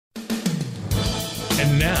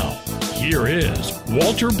And now, here is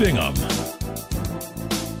Walter Bingham.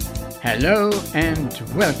 Hello and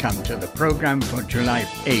welcome to the program for July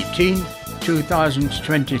 18,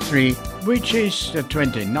 2023, which is the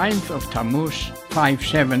 29th of Tammuz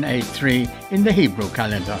 5783 in the Hebrew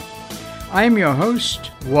calendar. I am your host,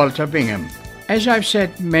 Walter Bingham. As I've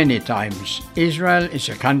said many times, Israel is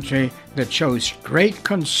a country that shows great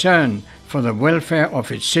concern for the welfare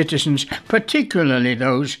of its citizens, particularly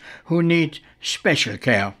those who need special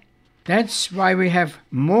care. That's why we have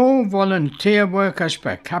more volunteer workers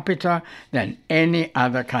per capita than any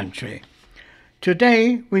other country.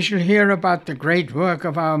 Today we shall hear about the great work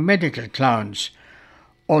of our medical clowns.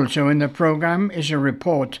 Also in the program is a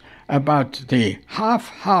report about the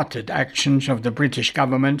half-hearted actions of the British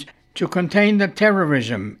government to contain the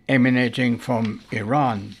terrorism emanating from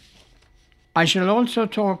Iran. I shall also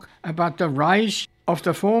talk about the rise of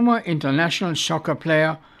the former international soccer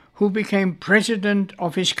player who became president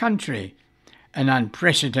of his country, an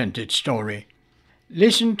unprecedented story.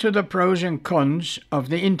 Listen to the pros and cons of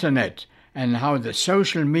the internet and how the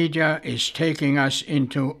social media is taking us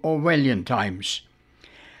into Orwellian times.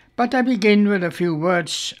 But I begin with a few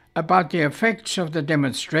words about the effects of the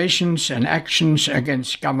demonstrations and actions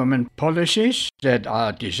against government policies that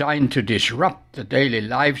are designed to disrupt the daily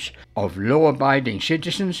lives of law-abiding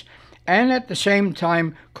citizens and at the same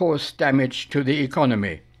time cause damage to the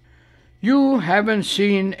economy. "You haven't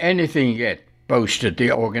seen anything yet," boasted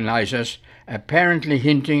the organizers, apparently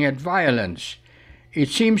hinting at violence. It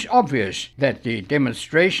seems obvious that the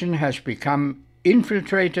demonstration has become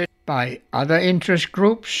infiltrated by other interest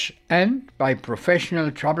groups and by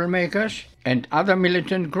professional troublemakers and other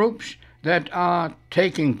militant groups that are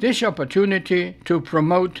taking this opportunity to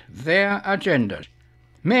promote their agendas.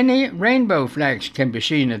 Many rainbow flags can be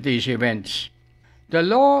seen at these events. The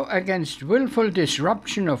law against willful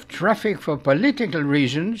disruption of traffic for political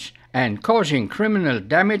reasons and causing criminal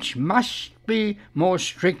damage must be more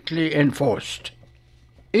strictly enforced.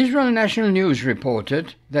 Israel National News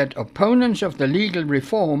reported that opponents of the legal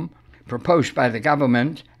reform proposed by the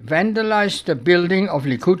government vandalized the building of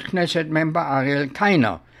Likud Knesset member Ariel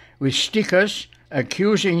Kainer with stickers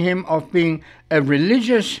accusing him of being a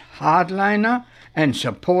religious hardliner and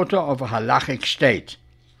supporter of a halachic state.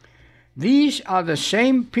 These are the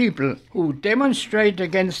same people who demonstrate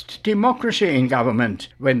against democracy in government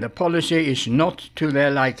when the policy is not to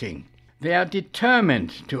their liking. They are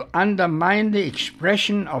determined to undermine the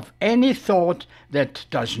expression of any thought that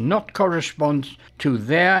does not correspond to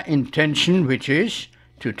their intention, which is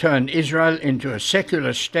to turn Israel into a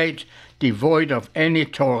secular state devoid of any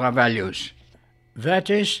Torah values. That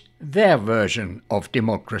is their version of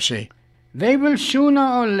democracy. They will sooner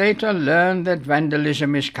or later learn that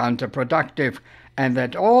vandalism is counterproductive and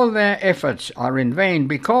that all their efforts are in vain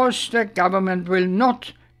because the government will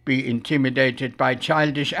not be intimidated by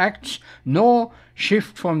childish acts nor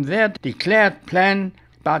shift from their declared plan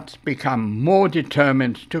but become more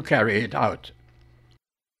determined to carry it out.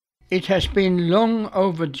 It has been long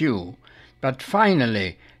overdue, but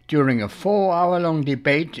finally, during a 4-hour-long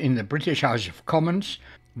debate in the British House of Commons,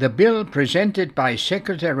 the bill presented by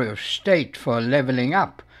Secretary of State for Levelling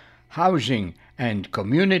Up, Housing and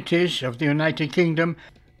Communities of the United Kingdom,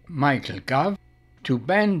 Michael Gove, to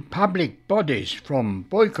ban public bodies from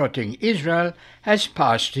boycotting Israel has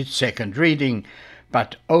passed its second reading,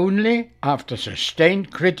 but only after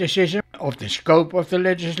sustained criticism of the scope of the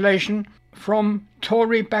legislation from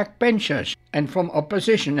Tory backbenchers and from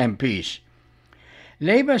opposition MPs.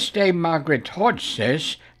 Labour's Dame Margaret Hodge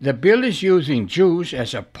says the bill is using Jews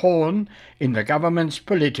as a pawn in the government's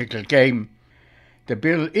political game. The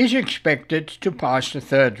bill is expected to pass the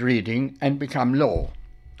third reading and become law.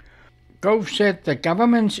 Gove said the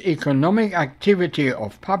government's economic activity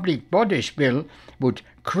of public bodies bill would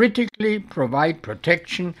critically provide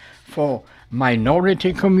protection for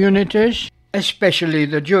minority communities, especially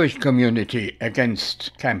the Jewish community,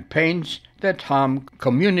 against campaigns that harm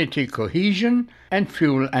community cohesion and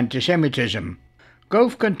fuel antisemitism.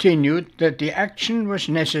 Gove continued that the action was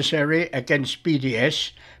necessary against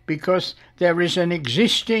BDS because there is an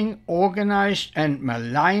existing organized and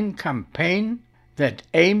malign campaign that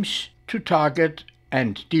aims to target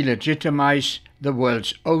and delegitimize the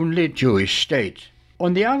world's only Jewish state.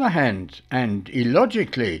 On the other hand, and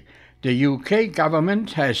illogically, the UK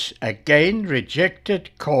government has again rejected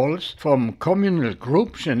calls from communal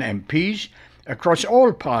groups and MPs across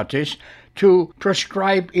all parties to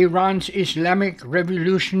proscribe Iran's Islamic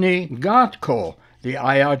Revolutionary Guard Corps, the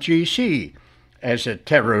IRGC, as a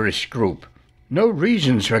terrorist group. No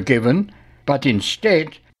reasons were given, but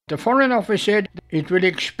instead the Foreign Office said it will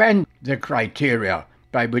expand the criteria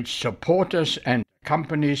by which supporters and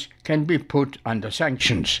companies can be put under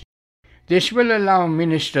sanctions. This will allow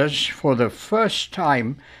ministers for the first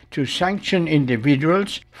time to sanction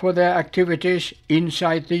individuals for their activities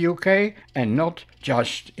inside the UK and not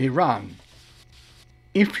just Iran.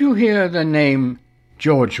 If you hear the name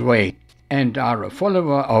George Weah and are a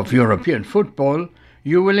follower of European football,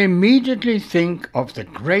 you will immediately think of the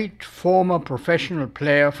great former professional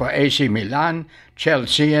player for AC Milan,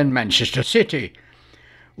 Chelsea and Manchester City.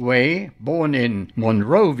 Weah, born in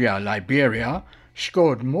Monrovia, Liberia,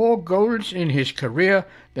 scored more goals in his career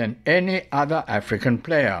than any other African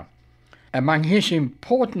player. Among his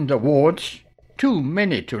important awards, too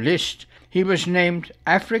many to list, he was named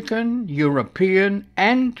African, European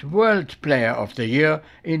and World Player of the Year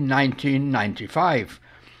in 1995.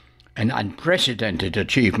 An unprecedented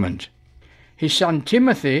achievement. His son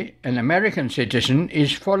Timothy, an American citizen,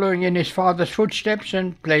 is following in his father's footsteps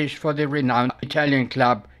and plays for the renowned Italian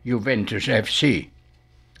club Juventus FC.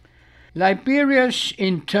 Liberia's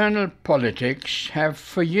internal politics have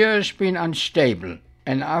for years been unstable,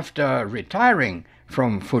 and after retiring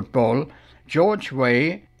from football, George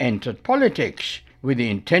Weah entered politics with the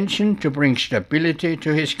intention to bring stability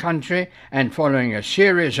to his country, and following a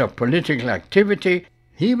series of political activity,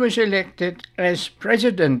 he was elected as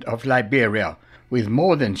President of Liberia with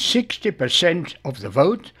more than 60% of the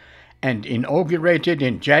vote and inaugurated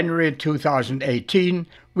in January 2018,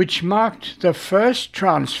 which marked the first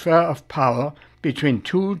transfer of power between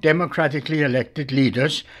two democratically elected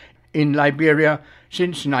leaders in Liberia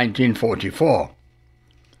since 1944.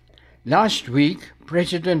 Last week,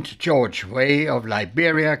 President George Weah of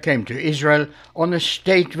Liberia came to Israel on a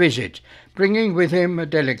state visit, bringing with him a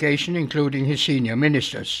delegation including his senior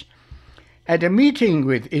ministers. At a meeting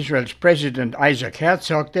with Israel's President Isaac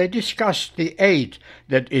Herzog, they discussed the aid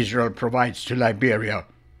that Israel provides to Liberia.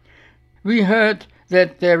 We heard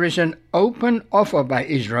that there is an open offer by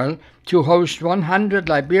Israel to host 100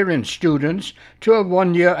 Liberian students to a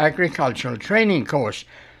one-year agricultural training course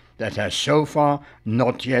that has so far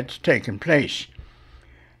not yet taken place.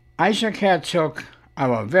 Isaac Herzog,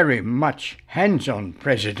 our very much hands-on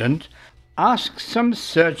president, asked some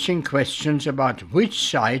searching questions about which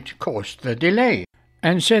side caused the delay,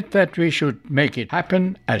 and said that we should make it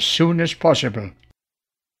happen as soon as possible.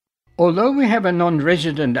 Although we have a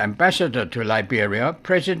non-resident ambassador to Liberia,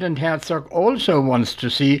 President Herzog also wants to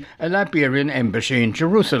see a Liberian embassy in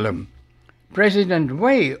Jerusalem. President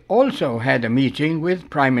Weah also had a meeting with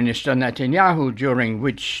Prime Minister Netanyahu, during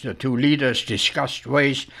which the two leaders discussed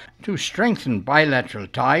ways to strengthen bilateral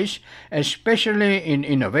ties, especially in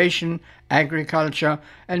innovation, agriculture,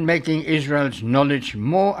 and making Israel's knowledge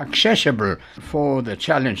more accessible for the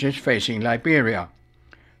challenges facing Liberia.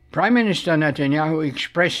 Prime Minister Netanyahu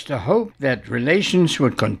expressed the hope that relations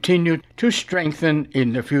would continue to strengthen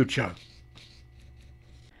in the future.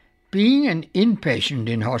 Being an inpatient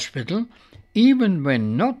in hospital, even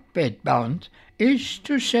when not bedbound, is,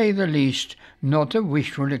 to say the least, not a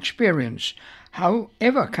wishful experience,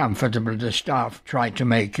 however comfortable the staff try to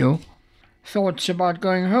make you. Thoughts about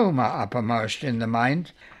going home are uppermost in the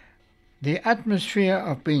mind. The atmosphere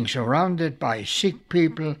of being surrounded by sick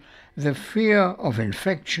people, the fear of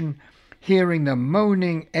infection, hearing the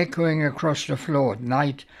moaning echoing across the floor at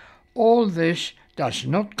night, all this does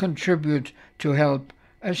not contribute to help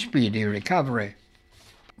a speedy recovery.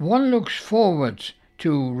 One looks forward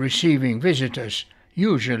to receiving visitors,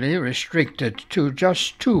 usually restricted to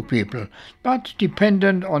just 2 people, but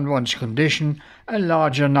dependent on one's condition, a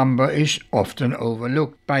larger number is often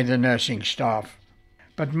overlooked by the nursing staff.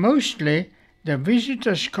 But mostly, the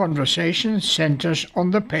visitor's conversation centers on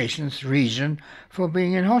the patient's reason for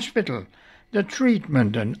being in hospital, the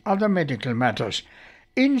treatment and other medical matters,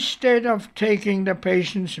 instead of taking the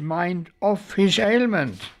patient's mind off his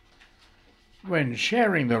ailment. When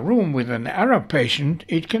sharing the room with an Arab patient,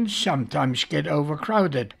 it can sometimes get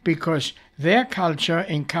overcrowded because their culture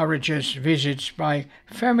encourages visits by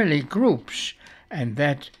family groups, and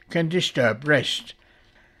that can disturb rest.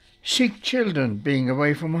 Sick children being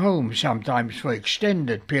away from home, sometimes for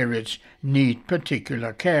extended periods, need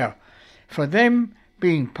particular care. For them,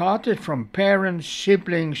 being parted from parents,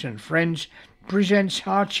 siblings and friends presents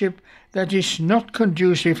hardship that is not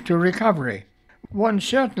conducive to recovery. One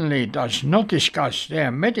certainly does not discuss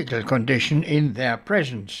their medical condition in their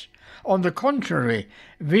presence. On the contrary,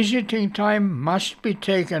 visiting time must be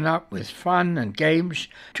taken up with fun and games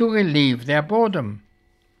to relieve their boredom.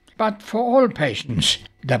 But for all patients,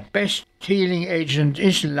 the best healing agent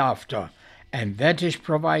is laughter, and that is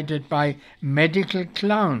provided by medical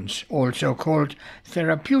clowns, also called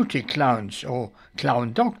therapeutic clowns or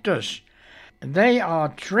clown doctors. They are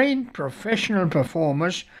trained professional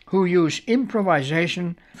performers who use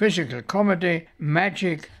improvisation, physical comedy,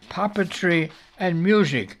 magic, puppetry, and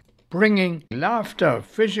music, bringing laughter,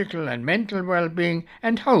 physical and mental well-being,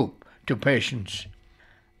 and hope to patients.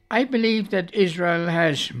 I believe that Israel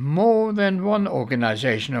has more than one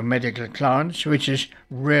organization of medical clowns, which is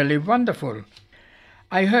really wonderful.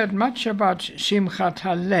 I heard much about Simchat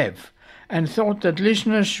HaLev and thought that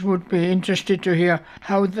listeners would be interested to hear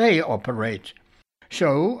how they operate.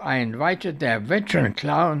 So I invited their veteran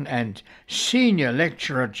clown and senior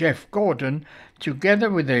lecturer Jeff Gordon, together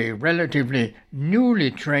with a relatively newly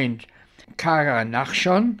trained Kara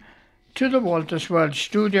Nachshon, to the Walter's World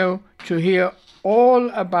studio to hear all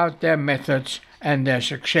about their methods and their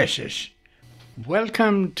successes.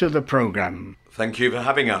 Welcome to the program. Thank you for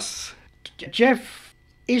having us. Jeff,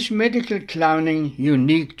 is medical clowning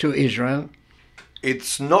unique to Israel?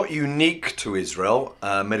 It's not unique to Israel.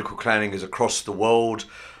 Medical clowning is across the world,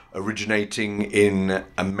 originating in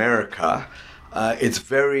America. It's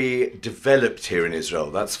very developed here in Israel,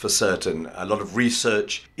 that's for certain. A lot of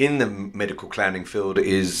research in the medical clowning field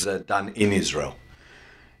is done in Israel.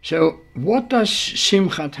 So what does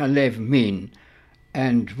Simchat HaLev mean,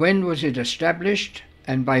 and when was it established,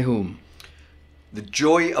 and by whom? The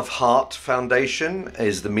Joy of Heart Foundation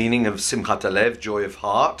is the meaning of Simchat HaLev, Joy of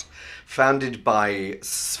Heart, founded by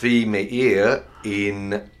Zvi Meir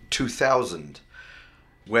in 2000,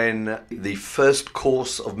 when the first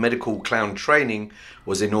course of medical clown training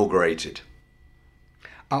was inaugurated.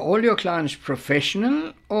 Are all your clowns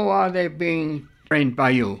professional, or are they being trained by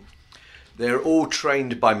you? They're all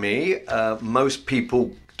trained by me. Most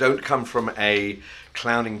people don't come from a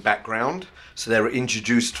clowning background, so they're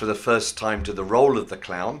introduced for the first time to the role of the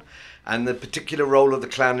clown and the particular role of the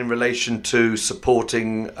clown in relation to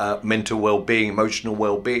supporting mental well-being, emotional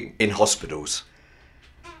well-being in hospitals.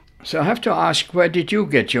 So I have to ask, where did you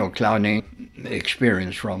get your clowning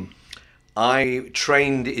experience from? I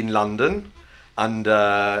trained in London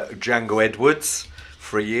under Django Edwards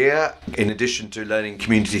for a year, in addition to learning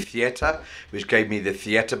community theatre, which gave me the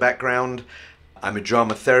theatre background. I'm a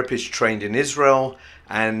drama therapist trained in Israel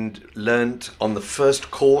and learnt on the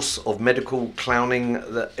first course of medical clowning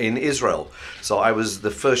in Israel. So I was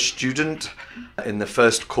the first student in the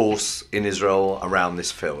first course in Israel around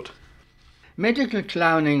this field. Medical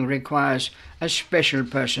clowning requires a special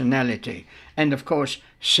personality and, of course,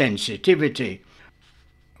 sensitivity.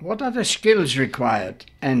 What are the skills required,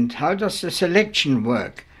 and how does the selection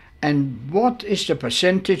work, and what is the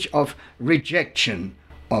percentage of rejection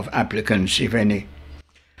of applicants, if any?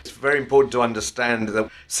 It's very important to understand that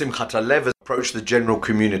Simchat HaLev approach the general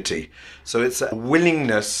community. So it's a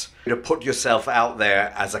willingness to put yourself out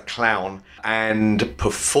there as a clown and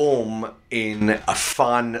perform in a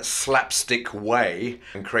fun, slapstick way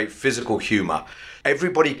and create physical humor.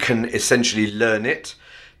 Everybody can essentially learn it.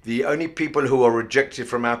 The only people who are rejected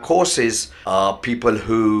from our courses are people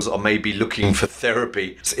who are maybe looking for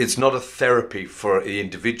therapy. It's not a therapy for the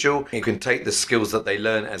individual. You can take the skills that they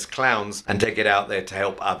learn as clowns and take it out there to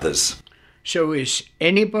help others. So is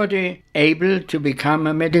anybody able to become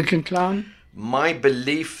a medical clown? My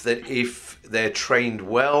belief that if they're trained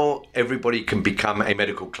well, everybody can become a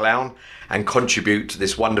medical clown and contribute to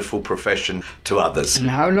this wonderful profession to others. And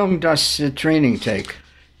how long does the training take?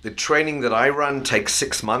 The training that I run takes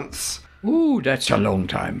 6 months. Ooh, that's a long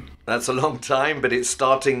time. That's a long time, but it's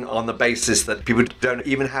starting on the basis that people don't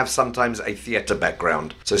even have sometimes a theatre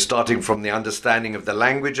background. So starting from the understanding of the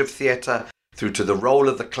language of theatre through to the role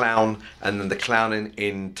of the clown, and then the clown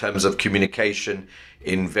in terms of communication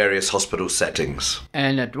in various hospital settings.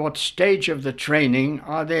 And at what stage of the training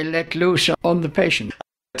are they let loose on the patient?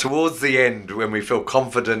 Towards the end, when we feel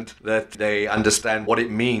confident that they understand what it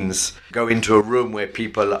means, go into a room where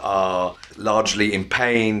people are largely in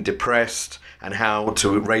pain, depressed, and how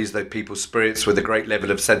to raise those people's spirits with a great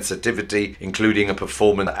level of sensitivity, including a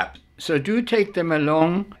performance app. So do you take them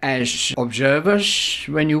along as observers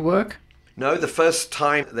when you work? No, the first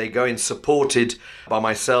time they go in supported by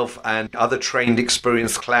myself and other trained,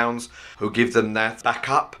 experienced clowns who give them that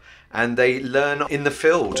backup. And they learn in the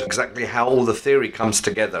field exactly how all the theory comes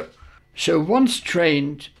together. So once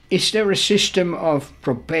trained, is there a system of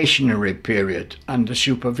probationary period under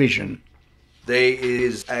supervision? There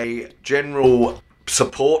is a general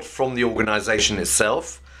support from the organisation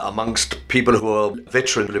itself amongst people who are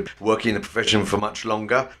veterans working in the profession for much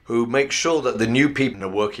longer, who make sure that the new people are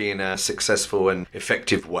working in a successful and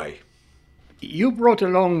effective way. You brought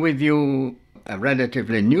along with you a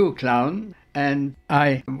relatively new clown, and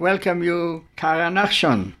I welcome you, Kara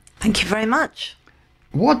Nachshon. Thank you very much.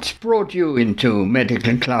 What brought you into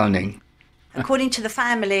medical clowning? According to the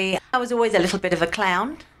family, I was always a little bit of a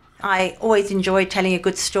clown. I always enjoyed telling a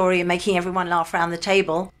good story and making everyone laugh around the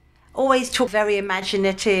table. Always talk very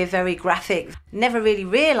imaginative, very graphic. Never really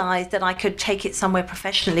realised that I could take it somewhere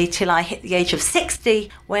professionally till I hit the age of 60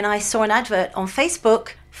 when I saw an advert on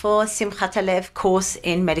Facebook for Simchat Lev course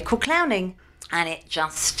in medical clowning. And it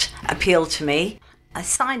just appealed to me. I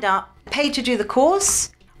signed up, paid to do the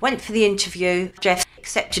course, went for the interview. Jeff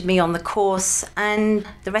accepted me on the course and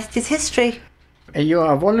the rest is history. You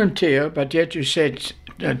are a volunteer, but yet you said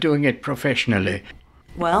doing it professionally.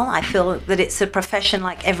 Well, I feel that it's a profession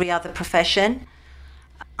like every other profession.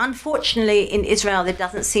 Unfortunately, in Israel, there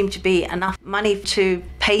doesn't seem to be enough money to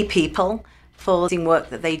pay people for the work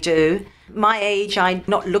that they do. My age, I'm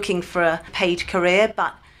not looking for a paid career,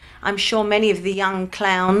 but I'm sure many of the young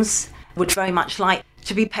clowns would very much like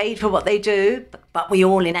to be paid for what they do, but we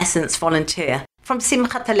all, in essence, volunteer. From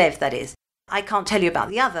Simchat Lev, that is. I can't tell you about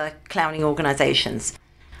the other clowning organisations.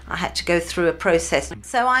 I had to go through a process.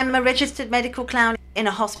 So I'm a registered medical clown in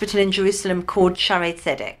a hospital in Jerusalem called Sharei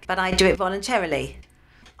Tzedek, but I do it voluntarily.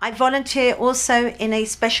 I volunteer also in a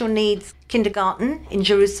special needs kindergarten in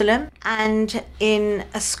Jerusalem and in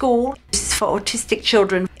a school for autistic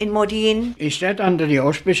children in Modi'in. Is that under the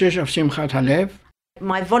auspices of Simchat Lev?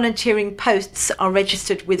 My volunteering posts are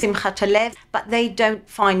registered with Simchat Lev, but they don't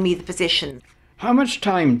find me the position. How much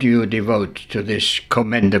time do you devote to this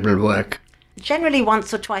commendable work? Generally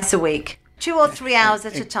once or twice a week, 2 or 3 hours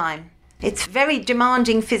at a time. It's very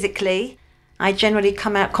demanding physically. I generally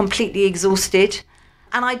come out completely exhausted.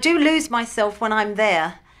 And I do lose myself when I'm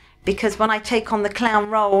there, because when I take on the clown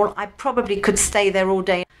role, I probably could stay there all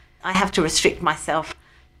day. I have to restrict myself.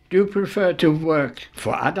 Do you prefer to work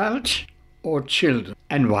for adults or children,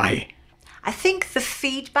 and why? I think the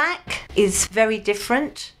feedback is very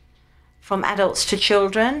different from adults to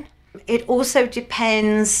children. It also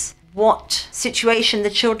depends what situation the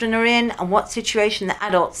children are in and what situation the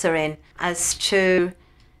adults are in as to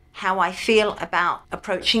how I feel about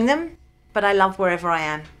approaching them. But I love wherever I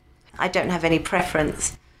am. I don't have any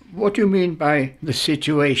preference. What do you mean by the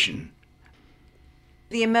situation?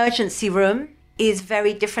 The emergency room is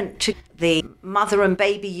very different to the mother and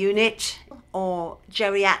baby unit or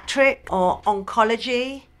geriatric or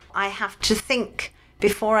oncology. I have to think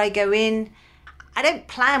before I go in. I don't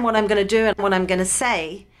plan what I'm going to do and what I'm going to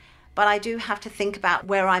say, but I do have to think about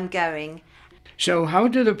where I'm going. So how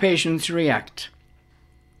do the patients react?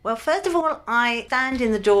 Well, first of all, I stand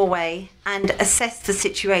in the doorway and assess the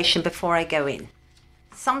situation before I go in.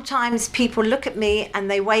 Sometimes people look at me and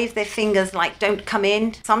they wave their fingers like, don't come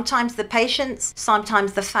in. Sometimes the patients,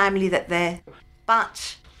 sometimes the family that they're...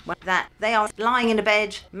 But that they are lying in a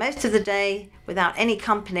bed most of the day without any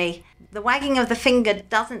company, the wagging of the finger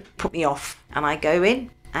doesn't put me off. And I go in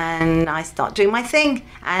and I start doing my thing.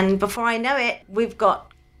 And before I know it, we've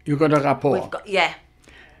got... You got a rapport? Yeah.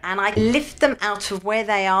 And I lift them out of where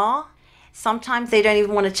they are. Sometimes they don't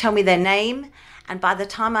even want to tell me their name. And by the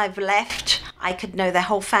time I've left, I could know their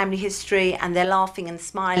whole family history and they're laughing and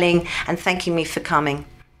smiling and thanking me for coming.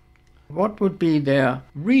 What would be their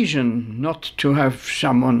reason not to have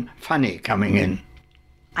someone funny coming in?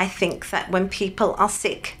 I think that when people are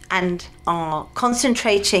sick and are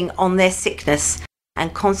concentrating on their sickness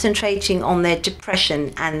and concentrating on their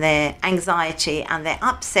depression and their anxiety and their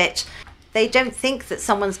upset, they don't think that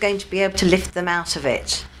someone's going to be able to lift them out of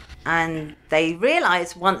it. And they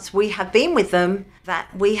realise once we have been with them that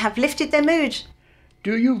we have lifted their mood.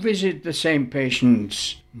 Do you visit the same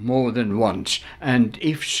patients more than once? And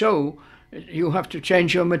if so, you have to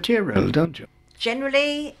change your material, don't you?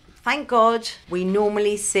 Generally, thank God, we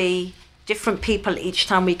normally see different people each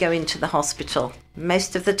time we go into the hospital.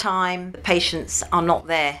 Most of the time, the patients are not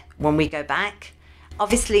there when we go back.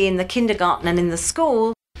 Obviously, in the kindergarten and in the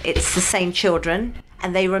school, it's the same children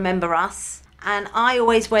and they remember us. And I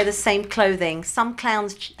always wear the same clothing. Some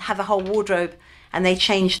clowns have a whole wardrobe and they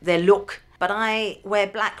change their look. But I wear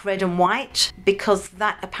black, red and white because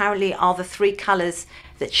that apparently are the 3 colours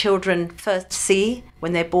that children first see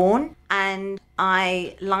when they're born. And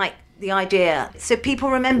I like the idea. So people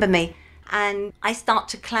remember me and I start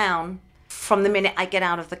to clown from the minute I get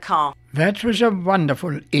out of the car. That was a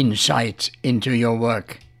wonderful insight into your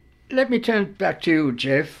work. Let me turn back to you,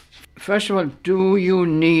 Jeff. First of all, do you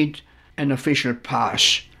need an official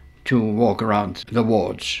pass to walk around the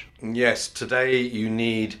wards? Yes, today you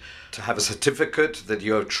need to have a certificate that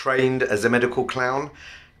you are trained as a medical clown,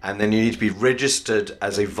 and then you need to be registered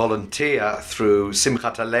as a volunteer through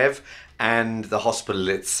Simchat Lev and the hospital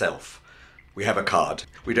itself. We have a card.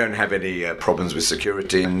 We don't have any problems with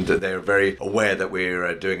security, and they're very aware that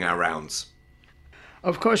we're doing our rounds.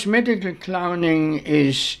 Of course, medical clowning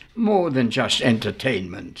is more than just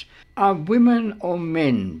entertainment. Are women or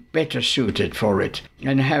men better suited for it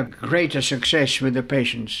and have greater success with the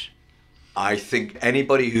patients? I think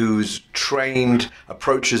anybody who's trained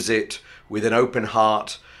approaches it with an open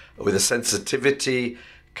heart, with a sensitivity,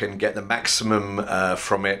 can get the maximum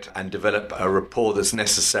from it and develop a rapport that's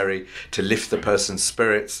necessary to lift the person's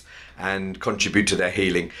spirits and contribute to their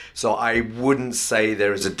healing. So I wouldn't say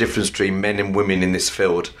there is a difference between men and women in this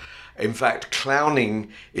field. In fact, clowning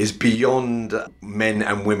is beyond men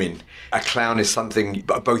and women. A clown is something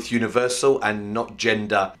both universal and not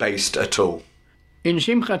gender-based at all. In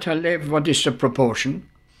Simchat HaLev, what is the proportion?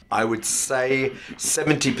 I would say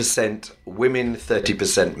 70% women,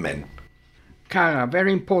 30% men. Kara,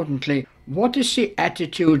 very importantly, what is the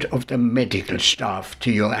attitude of the medical staff to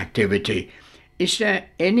your activity? Is there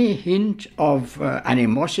any hint of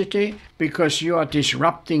animosity because you are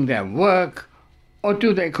disrupting their work, or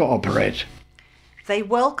do they cooperate? They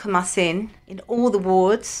welcome us in all the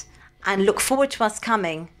wards and look forward to us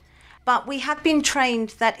coming. But we have been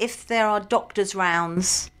trained that if there are doctors'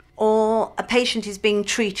 rounds or a patient is being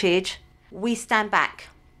treated, we stand back.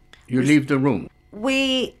 You leave the room?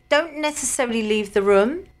 We don't necessarily leave the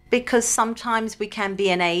room because sometimes we can be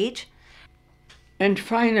an aid. And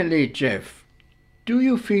finally, Jeff, do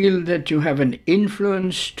you feel that you have an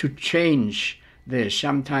influence to change the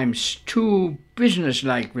sometimes too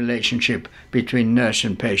business-like relationship between nurse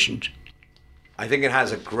and patient? I think it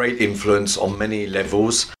has a great influence on many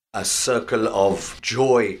levels. A circle of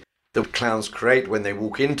joy that clowns create when they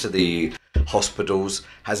walk into the hospitals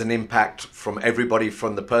has an impact from everybody,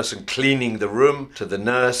 from the person cleaning the room to the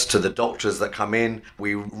nurse to the doctors that come in.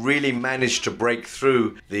 We really manage to break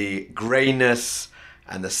through the greyness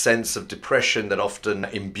and the sense of depression that often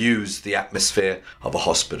imbues the atmosphere of a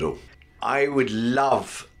hospital. I would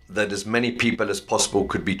love that as many people as possible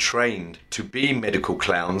could be trained to be medical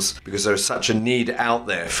clowns, because there is such a need out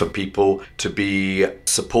there for people to be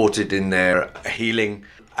supported in their healing,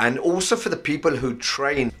 and also for the people who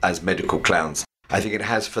train as medical clowns. I think it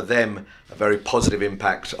has for them a very positive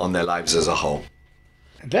impact on their lives as a whole.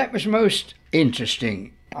 That was most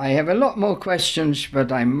interesting. I have a lot more questions,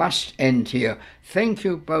 but I must end here. Thank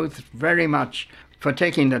you both very much for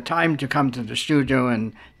taking the time to come to the studio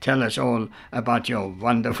and tell us all about your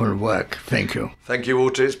wonderful work. Thank you. Thank you,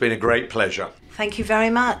 Walter. It's been a great pleasure. Thank you very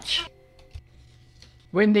much.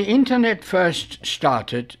 When the internet first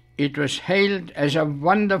started, it was hailed as a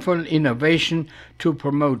wonderful innovation to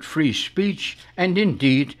promote free speech, and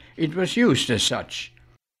indeed it was used as such.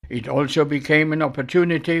 It also became an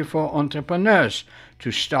opportunity for entrepreneurs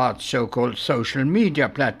to start so-called social media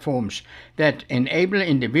platforms that enable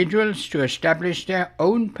individuals to establish their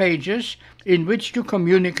own pages in which to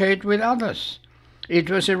communicate with others. It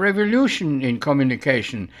was a revolution in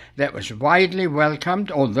communication that was widely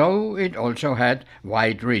welcomed, although it also had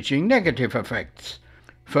wide-reaching negative effects.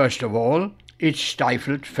 First of all, it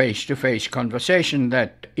stifled face-to-face conversation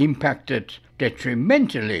that impacted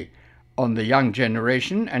detrimentally on the young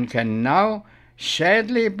generation and can now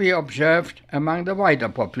sadly be observed among the wider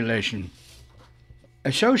population.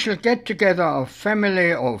 A social get-together of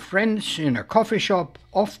family or friends in a coffee shop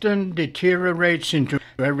often deteriorates into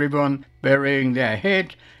everyone burying their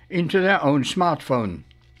head into their own smartphone.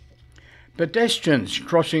 Pedestrians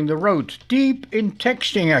crossing the road deep in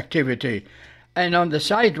texting activity, and on the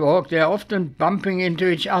sidewalk they are often bumping into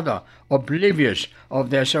each other, oblivious of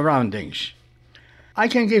their surroundings. I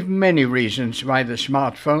can give many reasons why the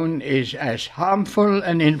smartphone is as harmful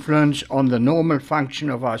an influence on the normal function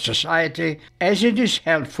of our society as it is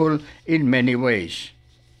helpful in many ways.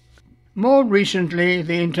 More recently,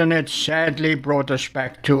 the internet sadly brought us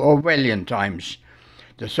back to Orwellian times.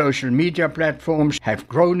 The social media platforms have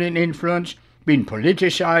grown in influence, been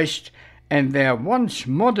politicized, and their once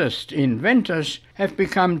modest inventors have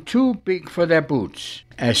become too big for their boots,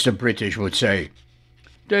 as the British would say.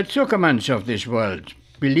 The Zuckermans of this world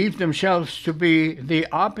believe themselves to be the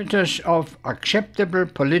arbiters of acceptable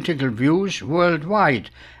political views worldwide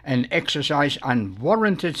and exercise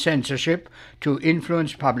unwarranted censorship to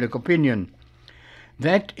influence public opinion.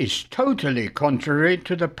 That is totally contrary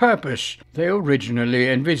to the purpose they originally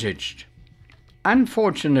envisaged.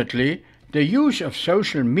 Unfortunately, the use of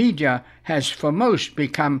social media has for most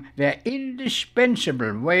become their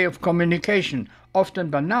indispensable way of communication, often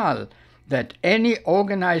banal, that any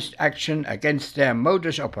organized action against their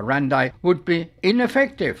modus operandi would be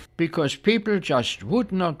ineffective because people just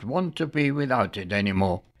would not want to be without it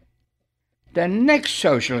anymore. The next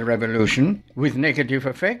social revolution with negative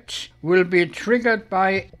effects will be triggered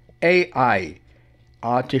by AI,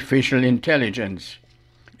 artificial intelligence.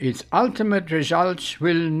 its ultimate results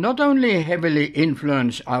will not only heavily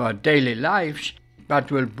influence our daily lives,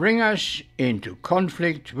 but will bring us into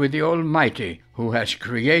conflict with the Almighty, who has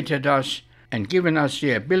created us and given us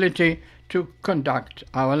the ability to conduct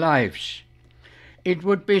our lives. It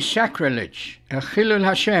would be sacrilege, a Chilul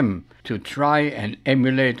Hashem, to try and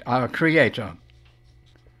emulate our Creator.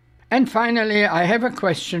 And finally, I have a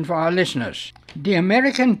question for our listeners. The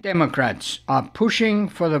American Democrats are pushing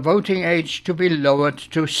for the voting age to be lowered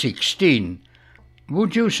to 16.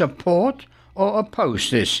 Would you support or oppose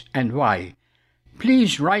this, and why?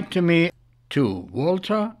 Please write to me to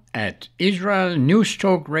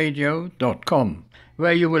walter@israelnewstalkradio.com,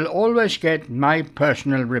 where you will always get my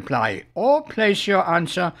personal reply, or place your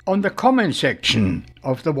answer on the comment section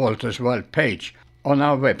of the Walter's World page on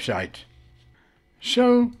our website.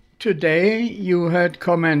 So, today you heard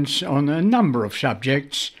comments on a number of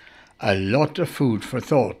subjects, a lot of food for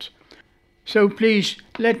thought. So please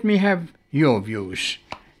let me have your views.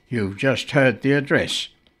 You've just heard the address.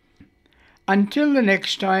 Until the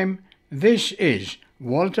next time, this is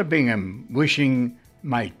Walter Bingham wishing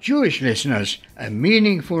my Jewish listeners a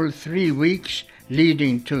meaningful 3 weeks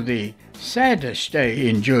leading to the saddest day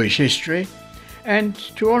in Jewish history, and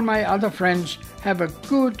to all my other friends, have a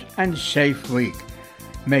good and safe week.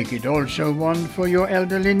 Make it also one for your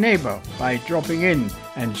elderly neighbor by dropping in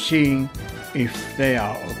and seeing if they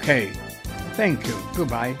are okay. Thank you.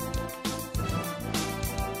 Goodbye.